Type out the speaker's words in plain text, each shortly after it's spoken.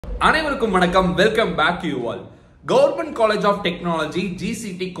அனைவருக்கும் வணக்கம். Welcome back you all. Government college of technology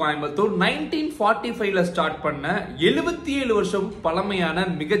GCT Coimbatore 1945ல start பண்ண 77 வருஷம் பழமையான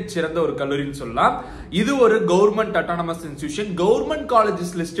மிகச்சிறந்த ஒரு கல்லூரின்னு சொல்லலாம். இது ஒரு government autonomous institution. Government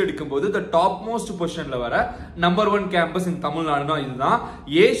colleges list எடுக்கும்போது த டாப் மோஸ்ட் பொசிஷன்ல வர நம்பர் 1 கேம்பஸ் இன் தமிழ்நாடுனா இதுதான்.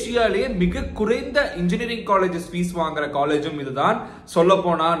 ஏசியாலேயே மிக குறைந்த இன்ஜினியரிங் காலேஜஸ் ஃபீஸ் வாங்குற காலேஜும் இதுதான். சொல்ல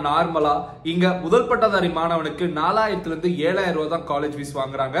போனா நார்மலா இங்க முதல் பட்டதாரி மாணவனுக்கு 4000 இருந்து 7000 ரூபாய் தான் காலேஜ் ஃபீஸ்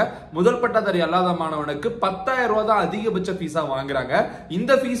வாங்குறாங்க. முதல் பட்டதாரி அல்லாத மாணவனுக்கு 10,000 ரூபாய் தான் அதிகபட்ச ஃபீஸா வாங்குறாங்க.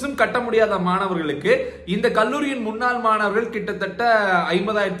 இந்த ஃபீஸும் கட்ட முடியாத மாணவர்களுக்கு இந்த கல்லூரியின் முன்னாள் மாணவர்கள் கிட்டத்தட்ட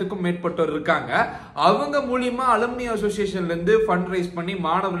 50,000க்கும் மேற்பட்டோர் இருக்காங்க. அவங்க மூலியமா அலுமினி அசோசியேஷன்ல இருந்து ஃபண்ட் ரைஸ் பண்ணி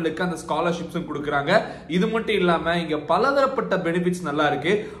மாணவர்களுக்கு அந்த ஸ்காலர்ஷிப்ஸும் கொடுக்கறாங்க. இது மட்டும் இல்லாம இங்க பலதரப்பட்ட பெனிஃபிட்ஸ் நல்லா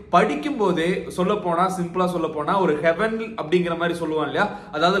இருக்கு. படிக்கும் போதே சொல்ல போனா சிம்பிளா சொல்ல போனா ஒரு ஹெவன் அப்படிங்கிற மாதிரி சொல்லுவாங்க இல்லையா,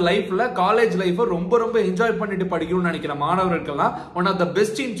 அதாவது லைஃப்ல காலேஜ் லைஃப் ரொம்ப ரொம்ப என்ஜாய் பண்ணிட்டு படிக்கணும்னு நினைக்கிற மாணவர்களுக்கெல்லாம் ஒன் ஆஃப் த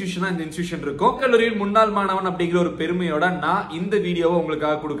பெஸ்ட் இன்ஸ்டிடியூஷனா இந்த இன்ஸ்டிடியூஷன் இருக்கும். கல்லூரியில் முன்னாள் மாணவன் அப்படிங்கிற ஒரு பெருமையோட நான் இந்த வீடியோவை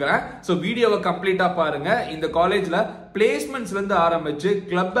உங்களுக்காக கொடுக்கறேன். சோ வீடியோவை கம்ப்ளீட்டா பாருங்க. இந்த காலேஜ்ல பிளேஸ்மெண்ட்ஸ்ல இருந்து ஆரம்பிச்சு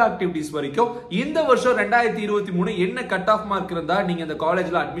கிளப் ஆக்டிவிட்டிஸ் வரைக்கும் இந்த வருஷம் 2023 என்ன கட் ஆஃப் மார்க் இருந்தா நீங்க இந்த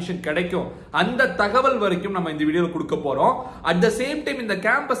காலேஜ்ல அட்மிஷன் கிடைக்கும் அந்த தகவல் வரைக்கும் நம்ம இந்த வீடியோல கொடுக்க போறோம். அட் த சேம் டைம் இந்த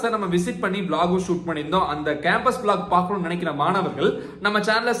கேம்பஸை நம்ம விசிட் பண்ணி vlog-உம் ஷூட் பண்ணியிருந்தோம். அந்த கேம்பஸ் vlog பார்க்கணும்னு நினைக்கிற மாணவர்கள் நம்ம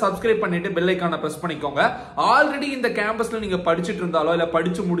சேனலை சப்ஸ்கிரைப் பண்ணிட்டு பெல் ஐகானை பிரஸ் பண்ணிக்கோங்க. ஆல்ரெடி இந்த கேம்பஸ்ல நீங்க படிச்சிட்டு இருந்தாலோ இல்ல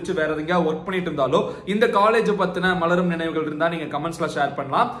படிச்சு முடிச்சு வேற எங்கேயாவது ஒர்க் பண்ணிட்டு இருந்தாலோ இந்த காலேஜ் பத்தின மலரும் நினைவுகள் இருந்தா நீங்க கமெண்ட்ஸ்ல ஷேர்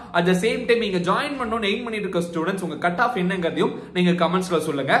பண்ணலாம். அட் த சேம் டைம் நீங்க ஜாயின் பண்ணனும் எய்ம் பண்ணிட்டு இருக்க ஸ்டூடண்ட்ஸ் உங்க கட் ஆஃப் என்னங்கிறதையும் நீங்க கமெண்ட்ஸ்ல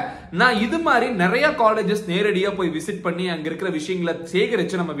சொல்லுங்க. நான் இது மாதிரி நிறைய காலேஜஸ் நேரடியா போய் விசிட் பண்ணி அங்க இருக்கிற விஷயங்களை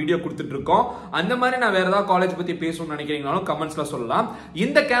சேகரிச்சு நம்ம வீடியோ கொடுத்துட்டு இருக்கோம். அந்த மாதிரி நான் வேற ஏதாவது காலேஜ் பத்தி பேசணும்னு நினைக்கிறீங்கனாலும் கமெண்ட்ஸ்ல சொல்லலாம்.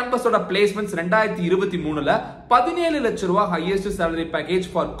 இந்த கேம்பஸோட பிளேஸ்மெண்ட்ஸ் 2023ல 17 லட்சம் ரூபாய் highest salary package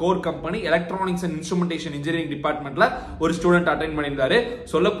for core company electronics and instrumentation engineering டிபார்ட்மெண்ட்ல ஒரு ஸ்டூடெண்ட் அட்டெண்ட் பண்ணியிருந்தாரு.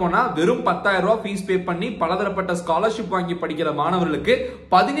 சொல்ல போனா வெறும் 10,000 ரூபாய் ஃபீஸ் பே பண்ணி பலதரப்பட்ட ஸ்காலர்ஷிப் வாங்கி படிக்கிற மாணவர்களுக்கு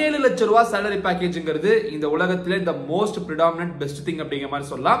 17 லட்சம் ரூபாய் salary பேக்கேஜ்ங்கிறது இந்த உலகத்திலே the most predominant best thing அப்படிங்கிற மாதிரி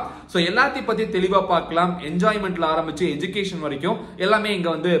சொல்லலாம். சோ எல்லாத்தையும் பத்தி தெளிவா பார்க்கலாம். என்ஜாய்மெண்ட்ல ஆரம்பிச்சு எஜுகேஷன் வரைக்கும் எல்லாமே இங்க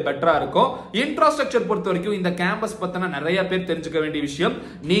வந்து பெட்டரா இருக்கும். இன்ஃப்ராஸ்ட்ரக்சர் பொறுத்த வரைக்கும் இந்த கேம்பஸ் பத்தின நிறைய பேர் தெரிஞ்சுக்க வேண்டிய விஷயம்,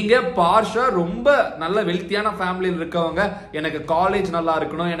 நீங்க பார்ஷா ரொம்ப நல்ல வெல்த்தியான ஃபேமிலியில் இருக்கவங்க எனக்கு காலேஜ் நல்லா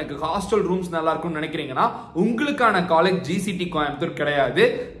இருக்கணும், எனக்கு ஹாஸ்டல் ரூம்ஸ் நல்லா இருக்கும்னு நினைக்கிறீங்கன்னா உங்களுக்கான காலேஜ் GCT கோயம்புத்தூர் கிடையாது.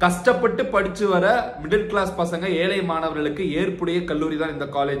 கஷ்டப்பட்டு படிச்சு வர மிடில் கிளாஸ் பசங்க ஏழை மாணவர்களுக்கு ஏற்புடைய கல்லூரி தான் இந்த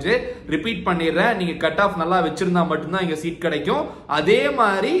காலேஜ். ரிப்பீட் பண்ணிடுறேன், நீங்க கட் ஆஃப் நல்லா வச்சிருந்தா மட்டும்தான் இங்க சீட் கிடைக்கும். அதே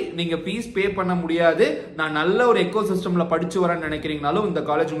மாதிரி நீங்க ஃபீஸ் பே பண்ண முடியாது, நான் நல்ல ஒரு எக்கோ சிஸ்டம்ல படிச்சு வரேன்னு நினைக்கிறீங்கனாலும் இந்த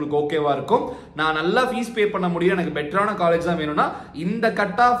காலேஜ் உங்களுக்கு ஓகேவா இருக்கும். நான் நல்லா ஃபீஸ் பே பண்ண முடியும், எனக்கு பெட்டரான காலேஜ் தான் வேணும்னா இந்த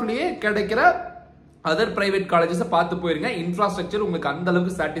கட் ஆஃப்லயே கிடைக்கிற அதர் பிரைவேட் காலேஜஸ் பார்த்து போயிருங்க. இன்ஃப்ராஸ்ட்ரக்சர் உங்களுக்கு அந்த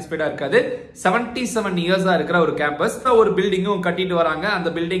அளவுக்கு சாட்டிஸ்ஃபைடா இருக்காது. 77 இயர்ஸா இருக்கிற ஒரு கேம்பஸ், ஒரு பில்டிங்கும் கட்டிட்டு வராங்க. அந்த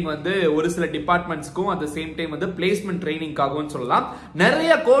பில்டிங் வந்து ஒரு சில டிபார்ட்மெண்ட்ஸ்க்கும் அட் த சேம் டைம் வந்து பிளேஸ்மெண்ட் ட்ரைனிங்காகவும் சொல்லலாம்.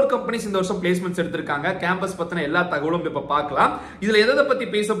 நிறைய கோர் கம்பெனிஸ் இந்த வருஷம் பிளேஸ்மெண்ட்ஸ் எடுத்திருக்காங்க. கேம்பஸ் பத்தின எல்லா தகவலும் இப்ப பார்க்கலாம். இதுல எதை பத்தி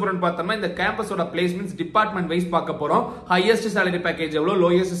பேச போறோம்னு பார்த்தோம்னா இந்த கேம்பஸோட பிளேஸ்மெண்ட்ஸ் டிபார்ட்மெண்ட் வைஸ் பார்க்க போறோம். ஹையஸ்ட் salary பேக்கேஜ் எவ்வளவு,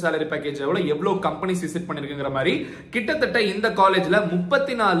 லோயஸ்ட் salary பேக்கேஜ் எவ்வளவு கம்பெனிஸ் விசிட் பண்ணிருக்குங்கிற மாதிரி கிட்டத்தட்ட இந்த காலேஜ்ல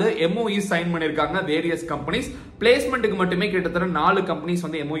 34 MOU சைன் பண்ணிருக்காங்க. வேரியஸ் கம்பெனிஸ் பிளேஸ்மெண்ட்டுக்கு மட்டுமே கிட்டத்தட்ட 4 கம்பெனிஸ்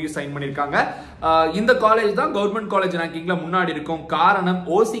வந்து MOU சைன் பண்ணிருக்காங்க. இந்த காலேஜ் தான் கவர்மெண்ட் காலேஜ் ரேங்கிங்ல முன்னாடி இருக்கும். காரணம்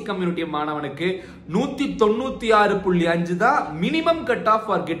OC கம்யூனிட்டி மாணவனுக்கு 196.5 தான் minimum cut off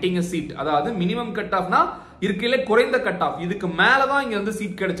for getting a seat. அதாவது மினிமம் கட் ஆஃப்னா இருக்கல குறைந்த கட் ஆஃப், இதுக்கு மேலதான் இங்க வந்து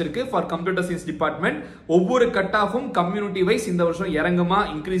சீட் கிடைச்சிருக்கு ஃபார் கம்ப்யூட்டர் சயின்ஸ் டிபார்ட்மெண்ட். ஒவ்வொரு கட் ஆஃபும் கம்யூனிட்டி வைஸ் இந்த வருஷம் இறங்குமா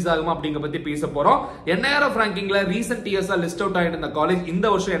இன்க்ரீஸ் ஆகுமா அப்படிங்கிற பத்தி பேச போறோம். NIRF ரேங்கிங்ல ரீசன்ட் இயர்ஸா லிஸ்ட் அவுட் ஆயிட்டு இந்த காலேஜ் இந்த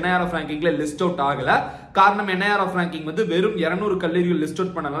வருஷம் NIRF ரேங்கிங்ல லிஸ்ட் அவுட் ஆகல. காரணம் NIRF ரேங்கிங் வந்து வெறும் 200 கல்லூரிகள் லிஸ்ட்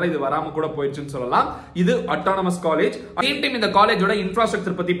அவுட் பண்ணனால இது வராம கூட போயிடுச்சுன்னு சொல்லலாம். இது அட்டானமஸ் காலேஜ். சேம் டைம் இந்த காலேஜோட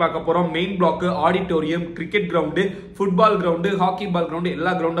இன்ஃப்ராஸ்ட்ரக்சர் பத்தி பார்க்க போறோம். Main black, auditorium, cricket ground, football ground, hockey பால் கிரவுண்ட்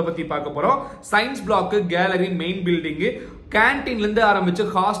எல்லா கிரவுண்ட பத்தி பார்க்க போறோம். Science black, gallery, main building, கேன்டீன்ல இருந்து ஆரம்பிச்சு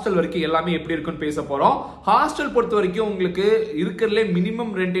ஹாஸ்டல் வரைக்கும் எல்லாமே எப்படி இருக்குன்னு பேச போறோம். ஹாஸ்டல் பொறுத்த வரைக்கும் உங்களுக்கு இருக்கிறதுல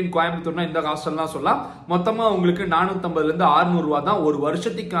மினிமம் ரெண்ட் இன் கோயம்புத்தூர்னா இந்த ஹாஸ்டல் தான் சொல்லலாம். மொத்தமா உங்களுக்கு 450 இருந்து 600 ரூபாய் தான் ஒரு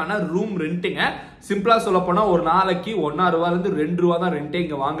வருஷத்துக்கான ரூம் ரெண்டிங்க. சிம்பிளா சொல்ல போனா ஒரு நாளைக்கு 1 ரூபாயில இருந்து 2 ரூபாய் தான் ரெண்டே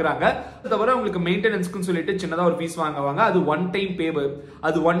இங்க வாங்குறாங்க. தவிர உங்களுக்கு மெயின்டெனன்ஸ்க்கு சொல்லிட்டு சின்னதா ஒரு ஃபீஸ் வாங்குவாங்க. அது ஒன் டைம்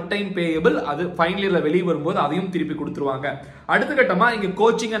பேயபிள். அது ஃபைனல் இயர்ல வெளியே வரும்போது அதையும் திருப்பி கொடுத்துருவாங்க. அடுத்த கட்டமா இங்க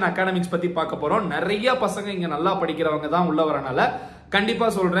கோச்சிங் அண்ட் அகாடமிக்ஸ் பத்தி பார்க்க போறோம். நிறைய பசங்க இங்க நல்லா படிக்கிறவங்க தான் உள்ள வரனால கண்டிப்பா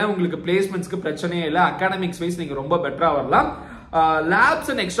சொல்றேன் உங்களுக்கு பிளேஸ்மெண்ட்ஸ்க்கு பிரச்சனையே இல்லை. அகாடமிக்ஸ் வைஸ் நீங்க ரொம்ப பெட்டரா வரலாம்.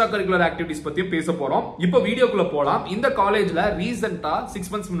 Labs and extra curricular activities பத்தியும் பேச போறோம். இப்போ வீடியோக்குள்ள போலாம். இந்த காலேஜ்ல ரீசெண்டா 6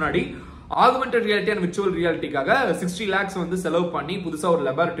 months முன்னாடி augmented reality and virtual realityக்காக 60 lakhs வந்து செலவு பண்ணி புதுசா ஒரு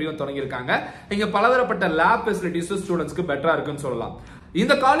லேபரட்டரியும் தொடங்கி இருக்காங்க. இங்க பலதரப்பட்ட லேப் ஃபெசிலிட்டிஸ் ஸ்டூடண்ட்ஸ்க்கு பெட்டரா இருக்குன்னு சொல்லலாம்.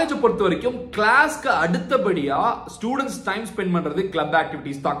 இந்த காலேஜ் பொறுத்த வரைக்கும் கிளாஸ்க்கு அடுத்தபடியா ஸ்டூடெண்ட்ஸ் டைம் ஸ்பெண்ட் பண்றது கிளப்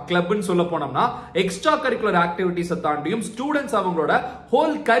ஆக்டிவிட்டிஸ் தான். கிளப்னு சொல்ல போனோம்னா எக்ஸ்ட்ரா கரிக்குலர் ஆக்டிவிட்டிஸை தாண்டியும் ஸ்டூடெண்ட்ஸ் அவங்களோட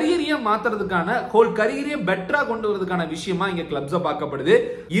ஹோல் கரியரையே மாத்துறதுக்கான ஹோல் கரியரையே பெட்டரா கொண்டு வரதுக்கான விஷயமா இங்க கிளப்ஸ் பார்க்கப்படுது.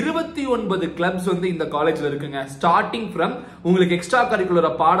 29 கிளப்ஸ் வந்து இந்த காலேஜ்ல இருக்குங்க. ஸ்டார்டிங் ஃப்ரம் உங்களுக்கு எக்ஸ்ட்ரா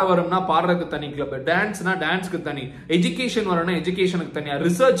கரிக்குலரா பாட வரும்னா பாடுறதுக்கு தனி கிளப், டான்ஸ்னா டான்ஸ்க்கு தனி, எஜுகேஷன் வரணும்னா எஜுகேஷனுக்கு தனியா,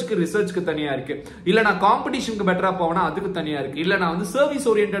 ரிசர்ச்சுக்கு தனியா இருக்கு, இல்ல நான் காம்படிஷனுக்கு பெட்டரா போவேனா அதுக்கு தனியா இருக்கு, இல்ல நான் வந்து சர்வீஸ்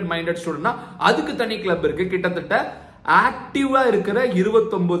ஓரியன்டட் மைண்டட் ஸ்டூடெண்ட்னா அதுக்கு தனி கிளப் இருக்கு. கிட்டத்தட்ட ஆக்டிவா இருக்கிற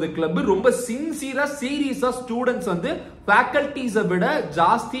 29 கிளப். ரொம்ப சின்சியரா சீரியஸா ஸ்டூடெண்ட்ஸ் வந்து ஃபேக்கல்டிஸை விட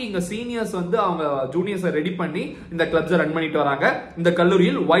ஜாஸ்தி இங்க சீனியர்ஸ் வந்து அவங்க ஜூனியர்ஸை ரெடி பண்ணி இந்த கிளப்ஸை ரன் பண்ணிட்டு வராங்க. இந்த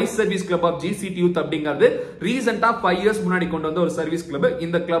கல்லூரியில் wise service club of GCT youth அப்படிங்கிறது ரீசெண்டா 5 இயர்ஸ் முன்னாடி கொண்டு வந்த ஒரு சர்வீஸ் கிளப்.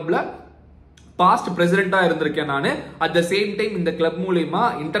 இந்த கிளப்ல பாஸ்ட் பிரசிடென்டா இருந்திருக்கேன் நானு. அட் த சேம் டைம் இந்த கிளப் மூலமா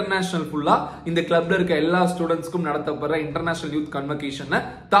இன்டர்நேஷனல் ஃபுல்லா இந்த கிளப்ல இருக்க எல்லா ஸ்டூடெண்ட்ஸ்க்கும் நடத்தப்படுற இன்டர்நேஷனல் யூத் கன்வகேஷன்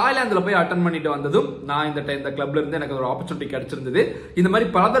தாய்லாந்துல போய் அட்டன் பண்ணிட்டு வந்ததும் நான் இந்த கிளப்ல இருந்து எனக்கு ஒரு ஆப்பர்ச்சுனிட்டி கிடைச்சிருந்தது. இந்த மாதிரி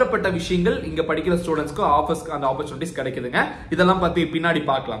பலதரப்பட்ட விஷயங்கள் இங்க படிக்கிற ஸ்டூடெண்ட்ஸ்க்கு ஆஃபர்ஸ்க்கு அந்த ஆப்பர்ச்சுனிட்டிஸ் கிடைக்குதுங்க. இதெல்லாம் பத்தி பின்னாடி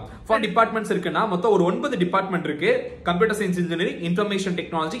பார்க்கலாம். டிபார்ட்மெண்ட்ஸ் இருக்குன்னா மொத்தம் ஒரு 9 டிபார்ட்மெண்ட் இருக்கு. Computer science engineering, information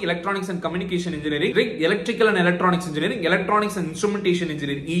technology, electronics and communication engineering, electrical and electronics engineering, electronics and instrumentation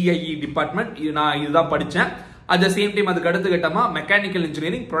engineering EIE department. நான் இதுதான் படிச்சேன். அட் த சேம் டைம் அதுக்கு அடுத்த கட்டமா mechanical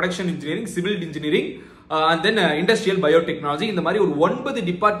engineering, production engineering, civil engineering and then industrial biotechnology. இந்த மாதிரி ஒரு 9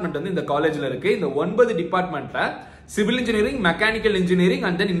 department வந்து இந்த காலேஜ்ல இருக்கு. இந்த 9 டிபார்ட்மெண்ட்ல civil engineering, mechanical engineering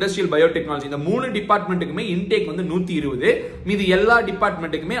and then industrial biotechnology இந்த 3 டிபார்ட்மெண்ட்டுக்குமே இன்டேக் வந்து 120. மீதி எல்லா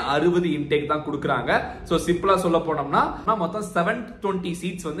டிபார்ட்மெண்ட்டுக்குமே 60 இன்டேக் தான் கொடுக்குறாங்க. சோ சிம்பிளா சொல்ல போனோம்னா மொத்தம் 720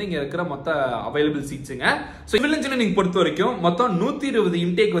 சீட்ஸ் வந்து இங்க இருக்கிற மொத்த அவைலபிள் சீட்ஸுங்க. சிவில் இன்ஜினியரிங் பொறுத்த வரைக்கும் மொத்தம் 120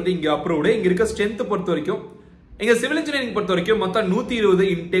 இன்டேக் வந்து இங்க அப்ரூவ்டு. இங்க இருக்க ஸ்ட்ரென்த் பொறுத்த வரைக்கும் இங்க சிவில் இன்ஜினியரிங் பொறுத்த வரைக்கும் மொத்தம் 120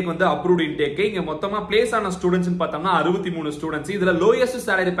 இன்டேக் வந்து அப்ரூவ்ட் இன்டேக். இங்க மொத்தமா பிளேஸ் ஆன ஸ்டூடெண்ட்ஸ் பார்த்தோம்னா 63 ஸ்டூடெண்ட்ஸ். இதுல lowest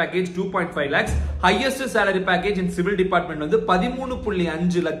salary package 2.5 lakhs, highest salary package in civil department வந்து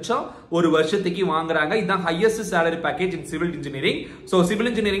 13.5 லட்சம் ஒரு வருஷத்துக்கு வாங்குறாங்க. இதுதான் highest salary package in civil engineering. So civil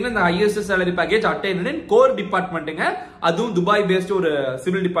இன்ஜினியரிங்ல இந்த ஹையஸ்ட் salary பேக்கேஜ் அட்டைன்ட் இன் கோர் டிபார்ட்மெண்ட்ங்க. அதுவும் துபாய் பேஸ்ட் ஒரு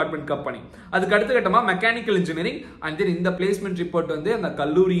சிவில் டிபார்ட்மெண்ட் கம்பெனி. அதுக்கு அடுத்த கட்டமா மெக்கானிக்கல் இன்ஜினியரிங் அண்ட் தென் இந்த பிளேஸ்மெண்ட் ரிப்போர்ட் வந்து அந்த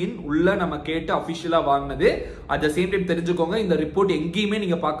கல்லூரியின் உள்ள நம்ம கேட்டு அபிஷியலா வாங்கினது. அட் த சேம் டைம் தெரிஞ்சுக்கோங்க, இந்த ரிப்போர்ட் எங்கேயுமே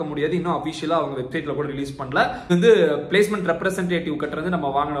நீங்க பார்க்க முடியாது. இன்னும் அபிஷியலா அவங்க வெப்சைட்ல கூட ரிலீஸ் பண்ணல. இது வந்து பிளேஸ்மெண்ட் ரெப்ரசன்டேட்டிவ் கட்டுறது நம்ம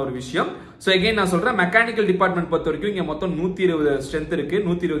வாங்கின ஒரு விஷயம். சோ அகைன் நான் சொல்றேன், மெக்கானிக்கல் டிபார்ட்மெண்ட் பொறுத்த வரைக்கும் இங்க மொத்தம் 120 ஸ்ட்ரென்த் இருக்கு,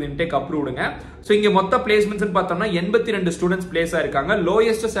 120 இன்டேக் அப்ரூவ்டுங்க. சோ இங்க மொத்த பிளேஸ்மெண்ட்ஸ் பார்த்தோம்னா 82 ஸ்டூடெண்ட்ஸ் பிளேஸ் ஆயிருக்காங்க.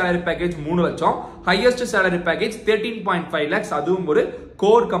 லோயஸ்ட் salary பேக்கேஜ் 3 லட்சம், ஹையஸ்ட் salary பேக்கேஜ் 13.5 lakhs. அதுவும் ஒரு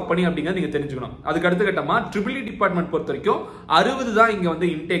கோர் கம்பெனி அப்படிங்கறது நீங்க தெரிஞ்சுக்கணும். அதுக்கு அடுத்த கட்டமா ட்ரிபிள் டிபார்ட்மெண்ட் பொறுத்த வரைக்கும் 60 தான் இங்க வந்து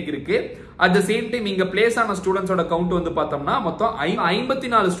இன்டேக் இருக்கு. அட் த சேம் டைம் இங்க பிளேஸ் ஆன ஸ்டூடெண்ட்ஸோட கவுண்ட் வந்து பார்த்தோம்னா மொத்தம்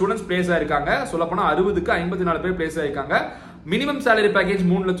 54 ஸ்டூடெண்ட்ஸ் பிளேஸ் ஆயிருக்காங்க. சொல்ல போனா 60க்கு 54 பேர் பிளேஸ் ஆயிருக்காங்க. மினிமம் salary பேக்கேஜ்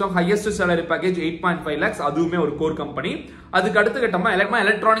 3 லட்சம், ஹையஸ்ட் salary பேக்கேஜ் 8.5 lakhs. அதுவுமே ஒரு கோர் கம்பெனி. அதுக்கு அடுத்த கட்டமா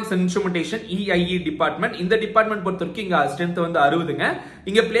electronics and instrumentation EIE department. இந்த டிபார்ட்மெண்ட் பொறுத்த வரைக்கும் இங்க ஸ்ட்ரென்த் வந்து 60ங்க.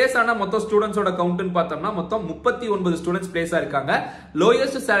 இங்க பிளேஸ் ஆன மொத்த ஸ்டூடெண்ட்ஸோட கவுண்ட்னு பார்த்தோம்னா மொத்தம் 39 ஸ்டூடெண்ட்ஸ் பிளேஸ் ஆயிருக்காங்க.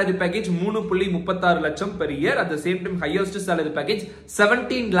 லோயஸ்ட் salary பேக்கேஜ் 3.36 லட்சம் per year. At the same time highest salary package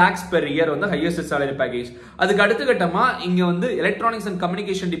 17 lakhs per year வந்து ஹையஸ்ட் salary பேக்கேஜ். அதுக்கு அடுத்த கட்டமா இங்க வந்து எலக்ட்ரானிக்ஸ் அண்ட்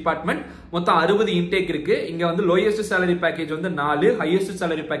கம்யூனிகேஷன் டிபார்ட்மெண்ட் மொத்தம் 60 இன்டேக் இருக்கு. இங்க வந்து லோயஸ்ட் salary பேக்கேஜ் வந்து 4, ஹையஸ்ட்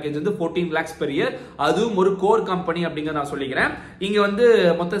salary பேக்கேஜ் வந்து 14 lakhs பெர் இயர். அதுவும் ஒரு கோர் கம்பெனி அப்படிங்கறத நான் சொல்லிக்கிறேன். இங்க வந்து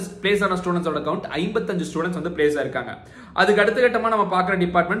மொத்த பிளேஸ் ஆன ஸ்டூடெண்ட்ஸோட கவுண்ட் 55 ஸ்டூடெண்ட்ஸ் வந்து பிளேஸ் ஆயிருக்காங்க. அதுக்கு அடுத்த கட்டமா நம்ம பார்க்குற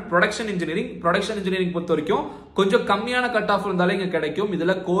department production engineering. Production engineering பொறுத்த வரைக்கும் கொஞ்சம் கம்மியான கட் ஆஃப் இருந்தாலும் இங்க கிடைக்கும்.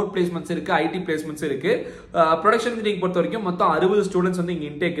 இதுல கோர் பிளேஸ்மெண்ட்ஸ் இருக்கு, ஐடி பிளேஸ்மெண்ட்ஸ் இருக்கு. ப்ரொடக்ஷன் இன்ஜினியரிங் பொறுத்த வரைக்கும் மொத்தம் 60 ஸ்டூடெண்ட்ஸ் வந்து இங்க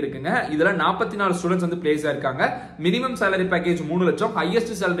இன்டேக் இருக்குங்க. இதுல 44 ஸ்டூடெண்ட்ஸ் வந்து பிளேஸ் ஆயிருக்காங்க. மினிமம் salary பேக்கேஜ் 3 லட்சம்,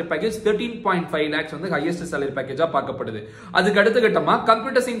 ஹையஸ்ட் salary பேக்கேஜ் 13.5 lakhs வந்து ஹையஸ்ட் salary பேக்கேஜா பார்க்கப்படுது. அதுக்கு அடுத்த கட்டமா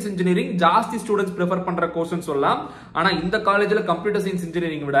கம்ப்யூட்டர் சயின்ஸ் இன்ஜினியரிங் ஜாஸ்தி ஸ்டூடெண்ட்ஸ் ப்ரிஃபர் பண்ற கோர்ஸ்னு சொல்லலாம். ஆனா இந்த காலேஜ்ல கம்ப்யூட்டர் சயின்ஸ்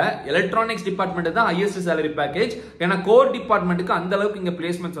இன்ஜினியரிங் விட எலக்ட்ரானிக்ஸ் டிபார்ட்மெண்ட் தான் ஹையஸ்ட் salary பேக்கேஜ். ஏன்னா கோர் டிபார்ட்மெண்ட்டுக்கு அந்த அளவுக்கு இங்க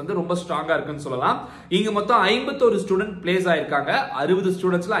பிளேஸ்மெண்ட்ஸ் வந்து ரொம்ப ஸ்ட்ராங்கா இருக்குன்னு சொல்லலாம். இங்க மொத்தம் 51 ஸ்டூடெண்ட் பிளேஸ் ஆயிருக்காங்க. 60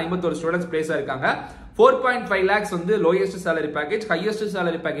 ஸ்டூடெண்ட்ஸ்ல 51 ஸ்டூடெண்ட்ஸ் பிளேஸ் ஆயிருக்காங்க. 4.5 lakhs வந்து lowest salary package, highest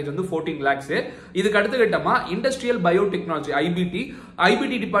salary package வந்து 14 lakhs. இதுக்கு அடுத்த கட்டமா இண்டஸ்ட்ரியல் பயோடெக்னாலஜி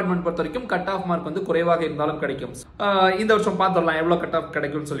IBT டிபார்ட்மெண்ட் பொறுத்த வரைக்கும் கட் ஆஃப் மார்க் வந்து குறைவாக இருந்தாலும் கிடைக்கும். இந்த வருஷம் பார்த்தரலாம் எவ்வளவு கட் ஆஃப்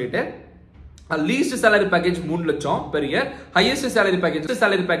கிடைக்கும்னு சொல்லிட்டு. லீஸ்ட் salary பேக்கேஜ் 3 லட்சம் per year, highest salary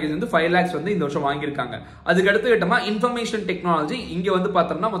package வந்து 5 lakhs வந்து இந்த வருஷம் வாங்கியிருக்காங்க. அதுக்கு அடுத்த கட்டமா இன்ஃபர்மேஷன் டெக்னாலஜி. இங்க வந்து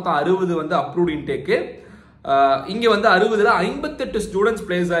பார்த்தோம்னா மொத்தம் 60 வந்து அப்ரூவ்ட் இன்டேக். இங்க வந்து 60ல 58 ஸ்டூடெண்ட்ஸ்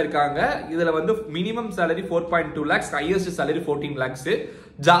பிளேஸ் ஆயிருக்காங்க. இதுல வந்து minimum salary 4.2 lakhs, highest salary 14 lakhs.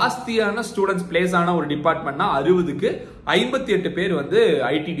 ஜாஸ்தியான students place ஆன ஒரு டிபார்ட்மெண்ட்னா 60க்கு 58 பேர் வந்து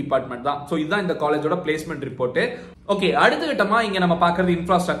ஐடி டிபார்ட்மெண்ட் தான். சோ இதுதான் இந்த காலேஜோட பிளேஸ்மெண்ட் ரிப்போர்ட். ஓகே, அடுத்த கட்டமா இங்க நம்ம பார்க்கிறது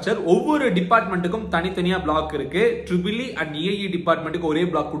இன்ஃப்ராஸ்ட்ரக்சர். ஒவ்வொரு டிபார்ட்மெண்ட்டுக்கும் தனித்தனியா பிளாக் இருக்கு. ட்ரிபிள் அண்ட் ஏஇ டிபார்ட்மெண்ட்டுக்கு ஒரே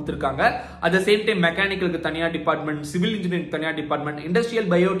பிளாக் கொடுத்திருக்காங்க. அட் த சேம் டைம் மெக்கானிக்கலுக்கு தனியா டிபார்ட்மெண்ட், சிவில் இன்ஜினியரிங் தனியா டிபார்ட்மெண்ட், இண்டஸ்ட்ரியல்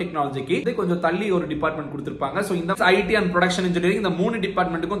பயோடெக்னாலஜிக்கு இது கொஞ்சம் தள்ளி ஒரு டிபார்ட்மெண்ட் கொடுத்திருப்பாங்க. சோ இந்த ஐடி அண்ட் ப்ரொடக்ஷன் இன்ஜினியரிங் இந்த 3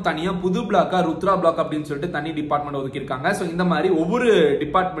 டிபார்ட்மெண்ட்டுக்கும் தனியா புது பிளாக்கா ருத்ரா பிளாக் அப்படின்னு சொல்லிட்டு தனி டிபார்ட்மெண்ட் ஒதுக்கி இருக்காங்க. சோ இந்த மாதிரி ஒவ்வொரு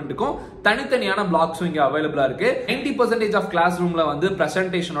டிபார்ட்மெண்ட்டுக்கும் தனித்தனியான பிளாக்ஸும் இங்க அவைலபிளா இருக்கு. 90% ஆஃப் கிளாஸ் ரூம்ல வந்து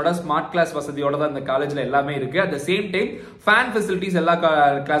பிரசன்டேஷனோட ஸ்மார்ட் கிளாஸ் வசதியோட தான் இந்த காலேஜ்ல எல்லாமே இருக்கு. At the same time fan facilities எல்லா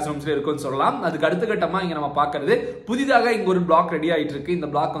கிளாஸ் ரூம்ஸ்ல இருக்குன்னு சொல்லலாம். அதுக்கு அடுத்த கட்டமா இங்க நம்ம பார்க்கிறது புதிதாக இங்க ஒரு பிளாக் ரெடி ஆயிட்டு இருக்கு. இந்த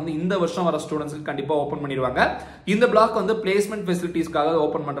பிளாக் வந்து இந்த வருஷம் வர ஸ்டூடெண்ட்ஸ்க்கு கண்டிப்பா ஓபன் பண்ணிடுவாங்க. இந்த பிளாக் வந்து பிளேஸ்மெண்ட் ஃபெசிலிட்டிஸ்க்காக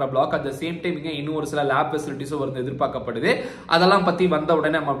ஓபன் பண்ற black. At the same time இங்க இன்னும் ஒரு சில லேப் ஃபெசிலிட்டிஸும் வந்து எதிர்பார்க்கப்படுது. அதெல்லாம் பத்தி வந்த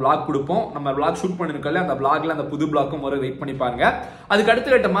உடனே நம்ம பிளாக் கொடுப்போம். நம்ம பிளாக் ஷூட் பண்ணிருக்கல அந்த பிளாக்ல அந்த புது பிளாக்கும் வர வெயிட் பண்ணி பாருங்க. அதுக்கு அடுத்த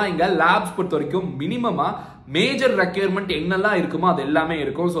கட்டமா இங்க லேப்ஸ் பொறுத்த வரைக்கும் மினிமமா மேஜர் ரெக்யர்மெண்ட் என்னெல்லாம் இருக்குமோ அது எல்லாமே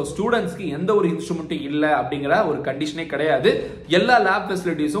இருக்கும். ஸோ ஸ்டூடெண்ட்ஸ்க்கு எந்த ஒரு இன்ஸ்ட்ருமெண்ட்டும் இல்லை அப்படிங்கிற ஒரு கண்டிஷனே கிடையாது. எல்லா லேப்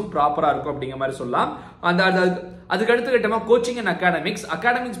ஃபெசிலிட்டிஸும் ப்ராப்பரா இருக்கும் அப்படிங்கிற மாதிரி சொல்லலாம். அதுக்கு அடுத்த கட்டமா கோச்சிங் அண்ட்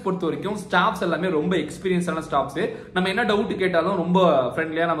அகாடமிக்ஸ் பொறுத்த வரைக்கும் ஸ்டாஃப்ஸ் எல்லாமே ரொம்ப எக்ஸ்பீரியன்ஸான ஸ்டாஃப்ஸ். நம்ம என்ன டவுட் கேட்டாலும் ரொம்ப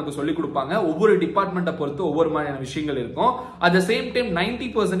ஃப்ரெண்ட்லியா நமக்கு சொல்லி கொடுப்பாங்க. ஒவ்வொரு டிபார்ட்மெண்ட்டை பொறுத்து ஒவ்வொரு மாதிரியான விஷயங்கள் இருக்கும். அட் த சேம் டைம்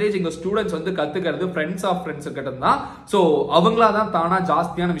 90% இங்க ஸ்டூடெண்ட்ஸ் வந்து கத்துக்கிறது ஃப்ரெண்ட்ஸ் ஆஃப் ஃப்ரெண்ட்ஸ் கிட்ட தான். ஸோ அவங்களா தான் தானா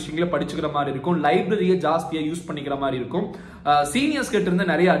ஜாஸ்தியான விஷயங்களை படிச்சுக்கிற மாதிரி இருக்கும். லைப்ரரியை ஜாஸ்தியா யூஸ் பண்ணிக்கிற மாதிரி இருக்கும். சீனியர்ஸ் கிட்ட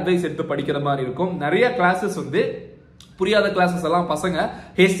இருந்து நிறைய அட்வைஸ் எடுத்து படிக்கிற மாதிரி இருக்கும். நிறைய கிளாஸஸ் வந்து புரியாத கிளாஸஸ் எல்லாம் பசங்க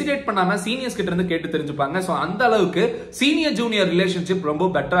ஹெசிடேட் பண்ணாம சீனியர்ஸ் கிட்ட இருந்து கேட்டு தெரிஞ்சுப்பாங்க. சோ அந்த அளவுக்கு சீனியர் ஜூனியர் ரிலேஷன்ஷிப் ரொம்ப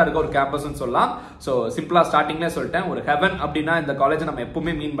பெட்டரா இருக்க ஒரு கேம்பஸ்னு சொல்லலாம். சோ சிம்பிளா ஸ்டார்டிங்ல சொல்லிட்டேன், ஒரு ஹெவன் அப்படின்னா இந்த காலேஜ் நம்ம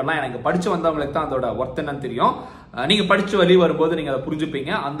எப்பவுமே மீன் பண்ணலாம். எனக்கு படிச்சு வந்தவங்களுக்கு தான் அதோட ஒர்த் என்னன்னு தெரியும். நீங்க படிச்சு வெளியே வரும்போது நீங்க அதை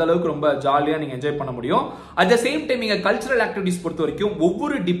புரிஞ்சுப்பீங்க. அந்த அளவுக்கு ரொம்ப ஜாலியா நீங்க என்ஜாய் பண்ண முடியும். அட் த சேம் டைம் நீங்க கல்ச்சுரல் ஆக்டிவிட்டிஸ் பொறுத்த வரைக்கும்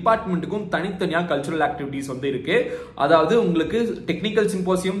ஒவ்வொரு டிபார்ட்மெண்ட்டுக்கும் தனித்தனியா கல்ச்சுரல் ஆக்டிவிட்டிஸ் வந்து இருக்கு. அதாவது உங்களுக்கு டெக்னிக்கல்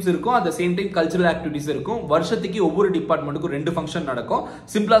சிம்போசியம்ஸ் இருக்கும். At the same time cultural activities இருக்கும். வருஷத்துக்கு ஒவ்வொரு டிபார்ட்மெண்ட்டுக்கும் 2 ஃபங்க்ஷன் நடக்கும்.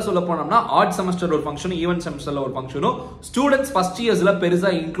 சிம்பிளா சொல்ல போனோம்னா ஆர்ட் செமஸ்டர் ஒரு ஃபங்க்ஷன், ஈவென்ட் செமஸ்டர்ல ஒரு ஃபங்க்ஷனும் ஸ்டூடெண்ட்ஸ் ஃபர்ஸ்ட் இயர்ஸ்ல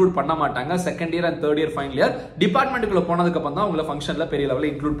பெருசா இன்க்ளூட் பண்ண மாட்டாங்க. Second year and third year final year டிபார்ட்மெண்ட்டுக்குள்ள போனதுக்கு அப்புறம் தான் உங்களை ஃபங்க்ஷன்ல பெரிய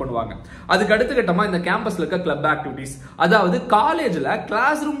லெவல்ல இன்க்ளூட் பண்ணுவாங்க. அதுக்கு அடுத்த கட்டமா இந்த கேம்பஸ்ல இருக்க கிளப் ஆக்டிவிட்டிஸ், அதாவது காலேஜ்ல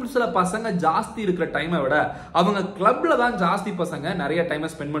கிளாஸ் ரூம்ஸ்ல பசங்க ஜாஸ்தி இருக்கிற டைமை விட அவங்க கிளப்ல தான் ஜாஸ்தி பசங்க நிறைய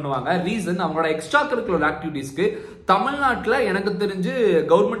டைம் ஸ்பெண்ட் பண்ணுவாங்க. ரீசன் அவங்களோட எக்ஸ்ட்ரா கரிக்குலர் ஆக்டிவிட்டிஸ்க்கு தமிழ்நாட்டுல எனக்கு தெரிஞ்சு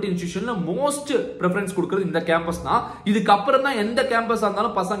கவர்மெண்ட் இன்ஸ்டிடியூஷன்ல மோஸ்ட் ப்ரிஃபரன்ஸ் கொடுக்கிறது இந்த கேம்பஸ் தான். இதுக்கு அப்புறம் தான் எந்த கேம்பஸ்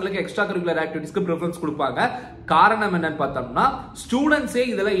இருந்தாலும் பசங்களுக்கு எக்ஸ்ட்ரா கரிக்குலர் ஆக்டிவிட்டிஸ்க்கு ப்ரிஃபரன்ஸ் கொடுப்பாங்க. காரணம் என்னன்னு பார்த்தோம்னா ஸ்டூடெண்ட்ஸே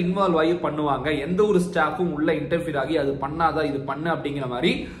இதுல இன்வால்வ் ஆகி பண்ணுவாங்க. எந்த ஒரு ஸ்டாஃபும் உள்ள இன்டர்ஃபியர் ஆகி அது பண்ணாதா இது பண்ணு அப்படிங்கிற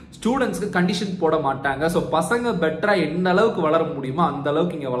மாதிரி ஸ்டூடெண்ட்ஸ்க்கு கண்டிஷன் போட மாட்டாங்க. சோ பசங்க பெட்டரா எந்த அளவுக்கு வளர முடியுமோ அந்த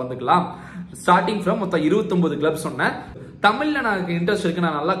அளவுக்கு இங்க வளர்ந்துக்கலாம். ஸ்டார்டிங் ஃப்ரம் மொத்தம் 29 கிளப் சொன்னேன். தமிழ்ல நான் இன்ட்ரெஸ்ட் இருக்கு,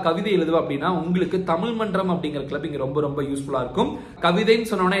 நான் நல்லா கவிதை எழுதுவேன் அப்படின்னா உங்களுக்கு தமிழ் மன்றம் அப்படிங்கிற கிளப் இங்க ரொம்ப ரொம்ப யூஸ்ஃபுல்லா இருக்கும். கவிதைன்னு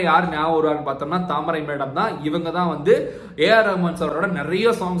சொன்னோன்னே யார் ஞாபகம் வருவான்னு பார்த்தோம்னா தாமரை மேடம் தான். இவங்க தான் வந்து ஏஆர் ரஹ்மான் சாரோட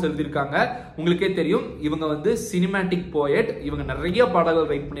நிறைய சாங்ஸ் எழுதியிருக்காங்க. உங்களுக்கே தெரியும் இவங்க வந்து சினிமேட்டிக் போயட். இவங்க நிறைய பாடல்கள்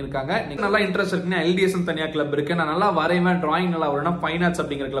ரைட் பண்ணியிருக்காங்க. நீங்க நல்லா இன்ட்ரெஸ்ட் இருக்குன்னா எல்டிஎஸ் தனியா கிளப் இருக்கு. நான் நல்லா வரைவேன், டிராயிங் நல்லா வரணும், ஃபைன் ஆர்ட்ஸ்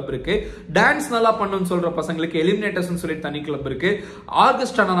அப்படிங்கிற கிளப் இருக்கு. டான்ஸ் நல்லா பண்ணணும்னு சொல்ற பசங்களுக்கு எலிமினேட்டர்ஸ் சொல்லிட்டு தனி கிளப் இருக்கு.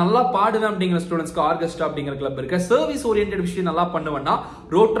 ஆர்கெஸ்ட்ரா நான் நல்லா பாடுவேன் அப்படிங்கிற ஸ்டூடெண்ட்ஸ்க்கு ஆர்கெஸ்ட்ரா அப்படிங்கிற கிளப் இருக்கு. சர்வீஸ் ஓரியன்ட் விஷயம் நல்லா பண்ணுவேன்னா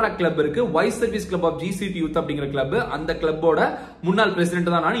ரோட்ரா கிளப் இருக்கு. Wise service club of GCT youth அப்படிங்கிற கிளப், அந்த கிளப்போட முன்னாள் பிரசிடென்ட்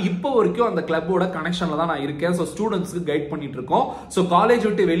தான் நான். இப்போ வரைக்கும் அந்த கிளப்போட கனெக்ஷன்ல தான் நான் இருக்கேன். சோ ஸ்டூடெண்ட்ஸ்க்கு கைட் பண்ணிட்டு இருக்கோம். சோ காலேஜ்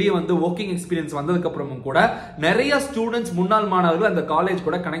விட்டு வெளியே வந்து ஒர்க்கிங் எக்ஸ்பீரியன்ஸ் வந்ததுக்கு அப்புறமும் கூட நிறைய ஸ்டூடெண்ட்ஸ் முன்னாள் மாணவர்கள் அந்த காலேஜ்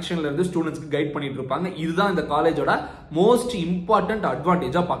கூட கனெக்ஷன்ல இருந்து ஸ்டூடெண்ட்ஸ்க்கு கைட் பண்ணிட்டு இருப்பாங்க. இதுதான் இந்த காலேஜோட மோஸ்ட் இம்பார்ட்டன்ட்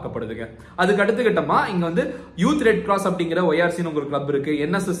அட்வான்டேஜா பார்க்கப்படுதுங்க. அதுக்கு அடுத்த கட்டமா இங்க வந்து யூத் ரெட் கிராஸ் அப்படிங்கிற ORC ஒரு கிளப் இருக்கு,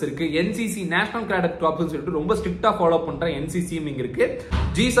 NSS இருக்கு, NCC நேஷனல் கேடட் கிளப்னு சொல்லிட்டு ரொம்ப ஸ்ட்ரிக்ட்டா ஃபாலோ பண்ற NCC இங்க இருக்கு.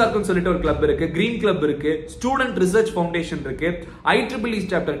 GSARக்கு சொல்லிட்டு ஒரு கிளப் இருக்கு, கிரீன் கிளப் இருக்கு, ஸ்டூடெண்ட் ரிசர்ச் ஃபவுண்டேஷன் இருக்கு, IEEE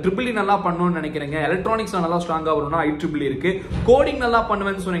சாப்டர் IEEE நல்லா பண்ணணும்னு நினைக்கிறீங்க, எலக்ட்ரானிக்ஸ்ல நல்லா ஸ்ட்ராங்கா வரணும்னா IEEE இருக்கு, கோடிங் நல்லா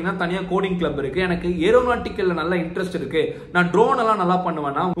பண்ணுவேன்னு சொன்னீங்கன்னா தனியா கோடிங் கிளப் இருக்கு. எனக்கு ஏரோநாட்டிக்கல்ல நல்ல இன்ட்ரெஸ்ட் இருக்கு, நான் ட்ரோன் எல்லாம் நல்லா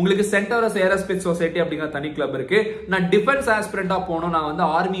பண்ணுவேன்னா உங்களுக்கு சென்டரஸ் ஏரோஸ்பேஸ் சொசைட்டி அப்படிங்கிற தனி கிளப் இருக்கு. நான் டிஃபென்ஸ் ஆஸ்பிரண்டா போகணும், நான் வந்து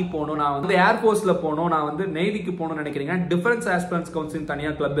ஆர்மி போகணும், நான் வந்து ஏர்ஃபோர்ஸ்ல போகணும், நான் வந்து நேவிக்கு போகணும்னு நினைக்கிறீங்க, டிஃபென்ஸ் ஆஸ்பிரன்ஸ் கவுன்சில்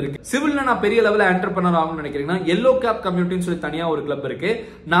தனியா கிளப் இருக்கு. சிவில்ல நான் பெரிய லெவல்ல என்டர்பிரனர் ஆகணும்னு நினைக்கிறீங்கன்னா எல்லோ கேப் கம்யூனிட்டின்னு சொல்லி தனியா ஒரு கிளப் இருக்கு.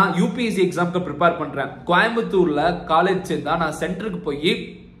 நான் UPSC எக்ஸாம்க்கு ப்ரிப்பேர் பண்றேன், கோயம்புத்தூர்ல காலேஜ் சேர்ந்தா நான் சென்டருக்கு போய்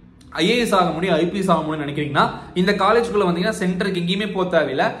IAS ஆக முடியும், IPS ஆக முடியும் நினைக்கிறீங்கன்னா இந்த காலேஜ்குள்ள வந்தீங்கன்னா சென்டருக்கு எங்கேயுமே போக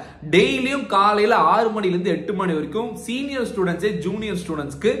தேவையில்ல. டெய்லியும் காலையில 6 மணில இருந்து 8 மணி வரைக்கும் சீனியர் ஸ்டூடெண்ட்ஸே ஜூனியர்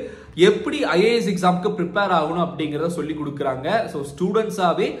ஸ்டூடெண்ட்ஸ்க்கு எப்படி IAS எக்ஸாம்க்கு ப்ரிப்பேர் ஆகணும் அப்படிங்கறத சொல்லி கொடுக்குறாங்க. ஸோ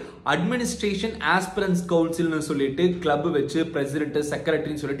ஸ்டூடெண்ட்ஸாவே அட்மினிஸ்ட்ரேஷன் ஆஸ்பிரன்ஸ் கவுன்சில்னு சொல்லிட்டு கிளப் வச்சு பிரசிடென்ட்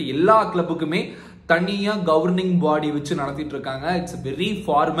செக்ரட்டரின்னு சொல்லிட்டு எல்லா கிளப்புக்குமே தனியா கவர்னிங் பாடி வச்சு நடத்திட்டு இருக்காங்க. இட்ஸ் வெரி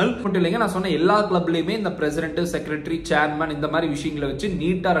ஃபார்மல் மட்டும் இல்லைங்க. நான் சொன்ன எல்லா கிளப்லயுமே இந்த பிரசிடென்ட், செக்ரட்டரி, சேர்மன் இந்த மாதிரி விஷயங்களை வச்சு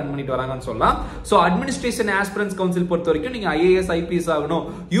நீட்டா ரன் பண்ணிட்டு வராங்கன்னு சொல்லலாம். சோ அட்மினிஸ்ட்ரேஷன் ஆஸ்பிரன்ஸ் கவுன்சில் பொறுத்த வரைக்கும் நீங்க IAS IPS ஆகணும்,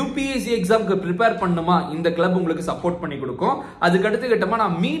 UPSC எக்ஸாம்க்கு ப்ரிப்பேர் பண்ணுமா, இந்த கிளப் உங்களுக்கு சப்போர்ட் பண்ணி கொடுக்கும். அதுக்கு அடுத்து கிட்டமா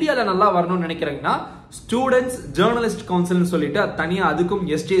நான் மீடியால நல்லா வரணும்னு நினைக்கிறேங்கன்னா ஸ்டூடெண்ட்ஸ் ஜேர்னலிஸ்ட் கவுன்சில் சொல்லிட்டு தனியா அதுக்கும்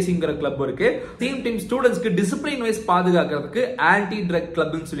SJCங்கிற கிளப் இருக்கு. சேம் டைம் ஸ்டூடெண்ட்ஸ்க்கு டிசிப்ளின் வைஸ் பாதுகாக்கிறதுக்கு ஆன்டி ட்ரக்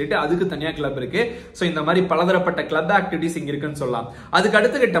கிளப்னு சொல்லிட்டு அதுக்கு தனியா கிளப் இருக்கு. சோ இந்த மாதிரி பலதரப்பட்ட கிளப் ஆக்டிவிட்டிஸ் இங்க இருக்குன்னு சொல்லலாம். அதுக்கு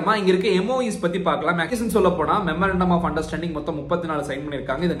அடுத்த கட்டமா இங்க இருக்க MOUs பத்தி பார்க்கலாம். மேக்ஸிமம் சொல்ல போனா மெமரண்டம் ஆஃப் அண்டர்ஸ்டாண்டிங் மொத்தம் 34 சைன்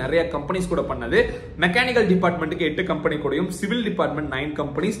பண்ணிருக்காங்க. இது நிறைய கம்பெனிஸ் கூட பண்ணது. மெக்கானிக்கல் டிபார்ட்மெண்ட்டுக்கு 8 கம்பெனி கூடயும், civil department 9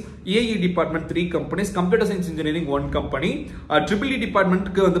 companies, EAE department 3 companies, computer science engineering 1 company, EEE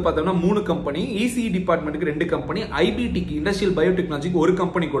டிபார்ட்மெண்ட்டுக்கு வந்து பார்த்தோம்னா 3 கம்பெனி, ECE டிபார்ட்மெண்ட்டுக்கு 2 கம்பெனி, IBTக்கு இண்டஸ்ட்ரியல் பயோடெக்னாலஜிக்கு 1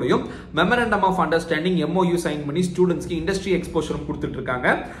 கம்பெனி கூடயும் memorandum of understanding MOU sign பண்ணி ஸ்டூடெண்ட்ஸ்க்கு இண்டஸ்ட்ரி எக்ஸ்போஷரும் கொடுத்துட்டு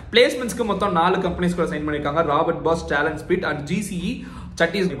இருக்காங்க. பிளேஸ்மெண்ட்ஸ்க்கு மொத்தம் 4 கம்பெனிஸ் கூட சைன் பண்ணிருக்காங்க. Robert pass, talent split and GCE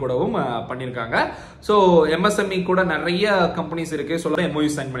Chhattisgarh கூடவும் பண்ணிருக்காங்க. சோ MSME கூட நிறைய கம்பெனிஸ் இருக்கு. சொல்ல MOU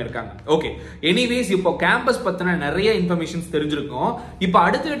சைன் பண்ணிருக்காங்க. ஓகே, எனிவேஸ் இப்போ கேம்பஸ் பத்தின நிறைய இன்ஃபர்மேஷன்ஸ் தெரிஞ்சிருக்கும். இப்போ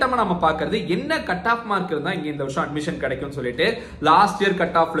அடுத்த கட்டமா நம்ம பார்க்கிறது என்ன கட் ஆஃப் மார்க் இருந்தா இங்க இந்த வருஷம் அட்மிஷன் கிடைக்கும்னு சொல்லிட்டு லாஸ்ட் இயர்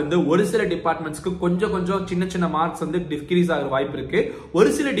கட் ஆஃப்ல இருந்து ஒரு சில டிபார்ட்மெண்ட்ஸ்க்கு கொஞ்சம் சின்ன சின்ன மார்க்ஸ் வந்து டிக்ரீஸ் ஆக வாய்ப்பு இருக்கு. ஒரு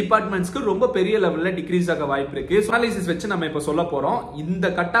சில டிபார்ட்மெண்ட்ஸ்க்கு ரொம்ப பெரிய லெவல்ல டிக்ரீஸ் ஆக வாய்ப்பு இருக்கு. அனாலிசிஸ் வச்சு நம்ம இப்ப சொல்ல போறோம். இந்த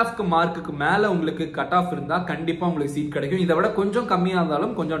கட் ஆஃப்க்கு மார்க்குக்கு மேல உங்களுக்கு கட் ஆஃப் இருந்தா கண்டிப்பா உங்களுக்கு சீட் கிடைக்கும். இதை விட கொஞ்சம் கம்மியா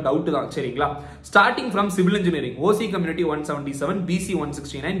இருந்தாலும் கொஞ்சம் டவுட் தான். சரிங்களா? Starting from civil engineering OC community 177, BC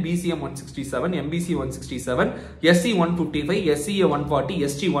 169, BCM 167, MBC 167, SC 155, SCA 140,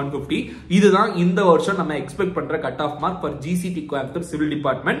 ST 150. இதுதான் இந்த வருஷம் நம்ம எக்ஸ்பெக்ட் பண்ற cut off mark for GCT Coimbatore civil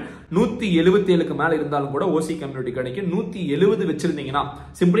department. 177க்கு மேல இருந்தாலும் கூட OC கம்யூனிட்டி கிடைக்கும். 170 வச்சிருந்தீங்கன்னா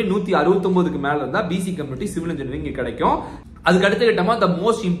சிம்பிளி 169க்கு மேல இருந்தா BC கம்யூனிட்டி சிவில் இன்ஜினியரிங் கிடைக்கும். அதுக்கு அடுத்த கட்டமா the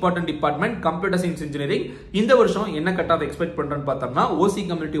most important department computer science engineering. இந்த வருஷம் என்ன கட் ஆஃப் எக்ஸ்பெக்ட் பண்றோம்னு பார்த்தோம்னா OC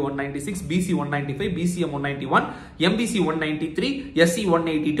community 196, BC 195, BCM 191, MBC 193, SC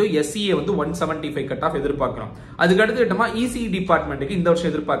 182, SCA வந்து 175 கட் ஆஃப் எதிர்பார்க்கிறோம். அதுக்கு அடுத்த கட்டமா ECE டிபார்ட்மெண்ட்டுக்கு இந்த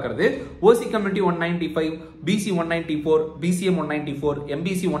வருஷம் எதிர்பார்க்கிறது OC community 195, BC 194, BCM 194,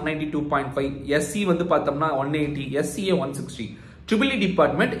 MBC 192.5, SC வந்து பார்த்தோம்னா 180, SCA 160. EEE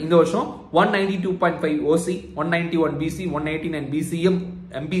டிபார்ட்மெண்ட் இந்த வருஷம் 192.5 OC, 191 BC, 189 BCM,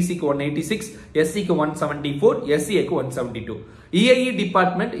 MBCக்கு 186, SCக்கு 174, SCAக்கு 172. EAE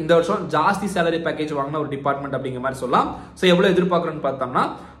department இந்த வருஷம் ஜாஸ்தி salary பேக்கேஜ் வாங்கின ஒரு டிபார்ட்மெண்ட் அப்படிங்கிற மாதிரி சொல்லலாம். சோ எவ்வளவு எதிர்பார்க்கறோம்னு பார்த்தோம்னா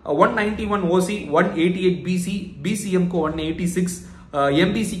 191 OC, 188 BC, BCMக்கு 186,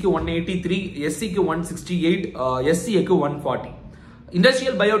 MBCக்கு 183, SCக்கு 168, SCAக்கு 140.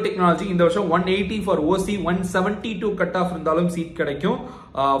 இண்டஸ்ட்ரியல் பயோடெக்னாலஜி இந்த வருஷம் 180 ஃபார் OC, 172 கட் ஆஃப் இருந்தாலும் சீட் கிடைக்கும்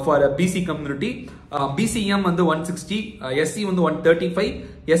ஃபார் BC கம்யூனிட்டி. BCM வந்து 160, SC வந்து 135,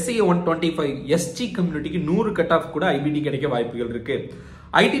 SCA 125, ST கம்யூனிட்டிக்கு 100 கட் ஆஃப் கூட IBT கிடைக்க வாய்ப்புகள் இருக்கு.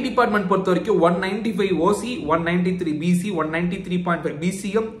 IT டிபார்ட்மெண்ட் பொறுத்த வரைக்கும் 195 OC, 193 BC, 193.5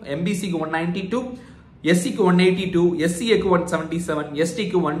 BCM, MBCக்கு 192, SCக்கு 182, SCAக்கு 177,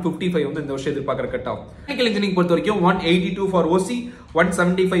 STக்கு 155 வந்து இந்த வருஷம் எதிர்பார்க்கிற கட் ஆஃப். மெக்கானிக்கல் இன்ஜினியரிங் பொறுத்த வரைக்கும் 182 for OC,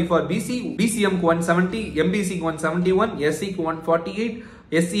 175 for BC, BCMக்கு 170, MBCக்கு 171, SCக்கு 148,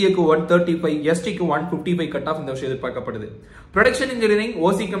 SCAக்கு 135, STக்கு 155 cut off இந்த வருஷம் எதிர்பார்க்கப்படுது. Production engineering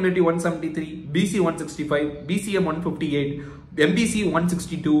OC community 173, BC 165, BCM 158, MBC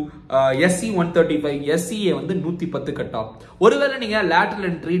 162, SC 135, SCA வந்து 110 கட் ஆஃப். ஒருவேளை நீங்க லேட்டரல்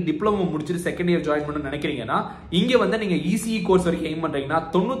என்ட்ரி டிப்ளமோ முடிச்சிட்டு செகண்ட் இயர் ஜாயின் பண்ணணும்னு நினைக்கிறீங்கன்னா இங்க வந்து நீங்க ECE கோர்ஸ் வரைக்கும் எய்ம் பண்றீங்கன்னா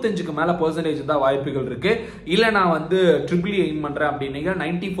 95க்கு மேல பெர்சன்டேஜ் தான் வாய்ப்புகள் இருக்கு. இல்ல நான் வந்து EEE எய்ம் பண்றேன் அப்படின்னீங்க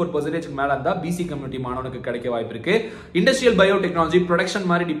 94% மேல இருந்தா BC கம்யூனிட்டி மாணவனுக்கு கிடைக்க வாய்ப்பு இருக்கு. இண்டஸ்ட்ரியல் பயோடெக்னாலஜி, ப்ரொடக்ஷன்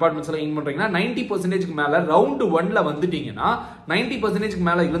மாதிரி டிபார்ட்மெண்ட்ஸ் எல்லாம் எய்ம் பண்றீங்கன்னா 90%க்கு மேல ரவுண்ட் 1ல வந்துட்டீங்கன்னா 90%க்கு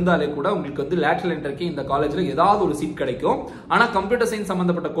மேல இருந்தாலே கூட உங்களுக்கு வந்து லேட்டரல் என்ட்ரிக்கு இந்த காலேஜ்ல ஏதாவது ஒரு சீட் கிடைக்கும். ஆனா கம்ப்யூட்டர் சயின்ஸ்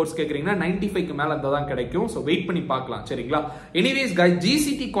சம்பந்தப்பட்ட கோர்ஸ் கேக்குறீங்கன்னா 95க்கு மேல இருந்தா தான் கிடைக்கும். சோ வெயிட் பண்ணி பார்க்கலாம். சரிங்களா? எனிவேஸ் गाइस,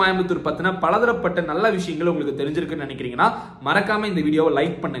 GCT கோயம்புத்தூர் பத்தின பலதரப்பட்ட நல்ல விஷயங்கள் உங்களுக்கு தெரிஞ்சிருக்குன்னு நினைக்கிறீங்கன்னா மறக்காம இந்த வீடியோவை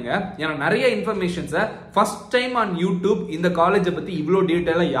லைக் பண்ணுங்க. ஏன்னா நிறைய இன்ஃபர்மேஷன்ஸை ஃபர்ஸ்ட் டைம் ஆன் யூடியூப் இந்த காலேஜை பத்தி இவ்வளவு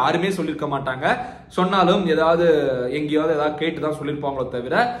டீடைலா யாருமே சொல்லிருக்க மாட்டாங்க. சொன்னாலும் ஏதாவது எங்கேயாவது ஏதாவது கேட்டு தான் சொல்லிருப்பாங்களோ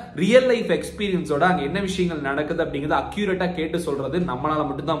தவிர ரியல் லைஃப் எக்ஸ்பீரியன்ஸோட அங்க என்ன விஷயங்கள் நடக்குது அப்படிங்கறத அக்யூரேட்டா கேட்டு சொல்றது நம்மளால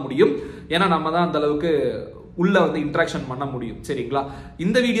மட்டும்தான் முடியும். ஏன்னா நம்ம தான் அந்த அளவுக்கு உள்ள வந்து இன்டராக்ஷன் பண்ண முடியும். சரிங்களா?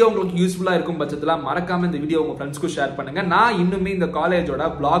 இந்த வீடியோ உங்களுக்கு யூஸ்ஃபுல்லா இருக்கும் பட்சத்துல மறக்காம இந்த வீடியோ உங்க ஃப்ரெண்ட்ஸ்க்கு ஷேர் பண்ணுங்க. நான் இன்னுமே இந்த காலேஜோட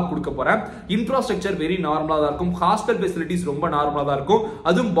vlog கொடுக்க போறேன். இன்ஃப்ராஸ்ட்ரக்சர் வெரி நார்மலா தான் இருக்கும். ஹாஸ்டல் ஃபெசிலிட்டிஸ் ரொம்ப நார்மலா தான் இருக்கும்.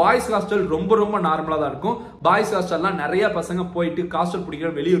 அதுவும் பாய்ஸ் ஹாஸ்டல் ரொம்ப நார்மலா தான் இருக்கும். பாய்ஸ் ஹாஸ்டல்லாம் நிறைய பசங்க போயிட்டு ஹாஸ்டல்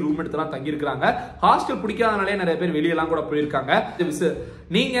பிடிக்கிற வெளியே ரூம் எடுத்துலாம் தங்கி இருக்காங்க. ஹாஸ்டல் பிடிக்காதனாலே நிறைய பேர் வெளியெல்லாம் கூட போயிருக்காங்க.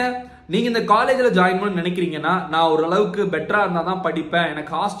 நீங்க நீங்க இந்த காலேஜ்ல ஜாயின் பண்ண நினைக்கிறீங்கன்னா நான் ஓரளவுக்கு பெட்டரா இருந்தா தான் படிப்பேன்,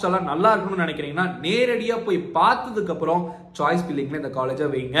 எனக்கு ஹாஸ்டல்லாம் நல்லா இருக்கணும்னு நினைக்கிறீங்கன்னா நேரடியா போய் பார்த்ததுக்கு அப்புறம் சாய்ஸ் பில்லிங்ல இந்த காலேஜை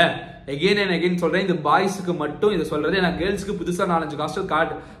வைங்க. எகெயின் அண்ட் எகெயின் சொல்றேன், இது பாய்ஸுக்கு மட்டும் இதை சொல்றது. ஏன்னா கேர்ள்ஸ்க்கு புதுசா 4-5 ஹாஸ்டல்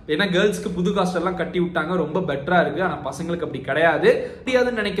கார்டு, ஏன்னா கேர்ள்ஸ்க்கு புது ஹாஸ்டல் எல்லாம் கட்டி விட்டாங்க, ரொம்ப பெட்டரா இருக்கு. ஆனா பசங்களுக்கு அப்படி கிடையாது.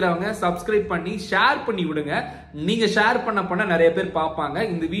 தெரியாதுன்னு நினைக்கிறவங்க சப்ஸ்கிரைப் பண்ணி ஷேர் பண்ணி விடுங்க. நீங்க ஷேர் பண்ண நிறைய பேர் பார்ப்பாங்க.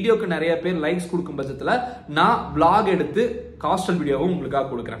 இந்த வீடியோக்கு நிறைய பேர் லைக்ஸ் கொடுக்கும் பட்சத்துல நான் vlog எடுத்து ஹாஸ்டல் வீடியோவும் உங்களுக்காக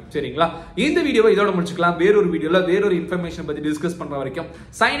கொடுக்குறேன். சரிங்களா? இந்த வீடியோவை இதோட முடிச்சுக்கலாம். வேறொரு வீடியோல வேறொரு இன்ஃபர்மேஷன் பத்தி டிஸ்கஸ் பண்ற வரைக்கும்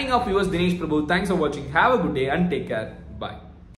signing off yours Dinesh Prabhu. Thanks for வாட்சிங். Have a good day and take care.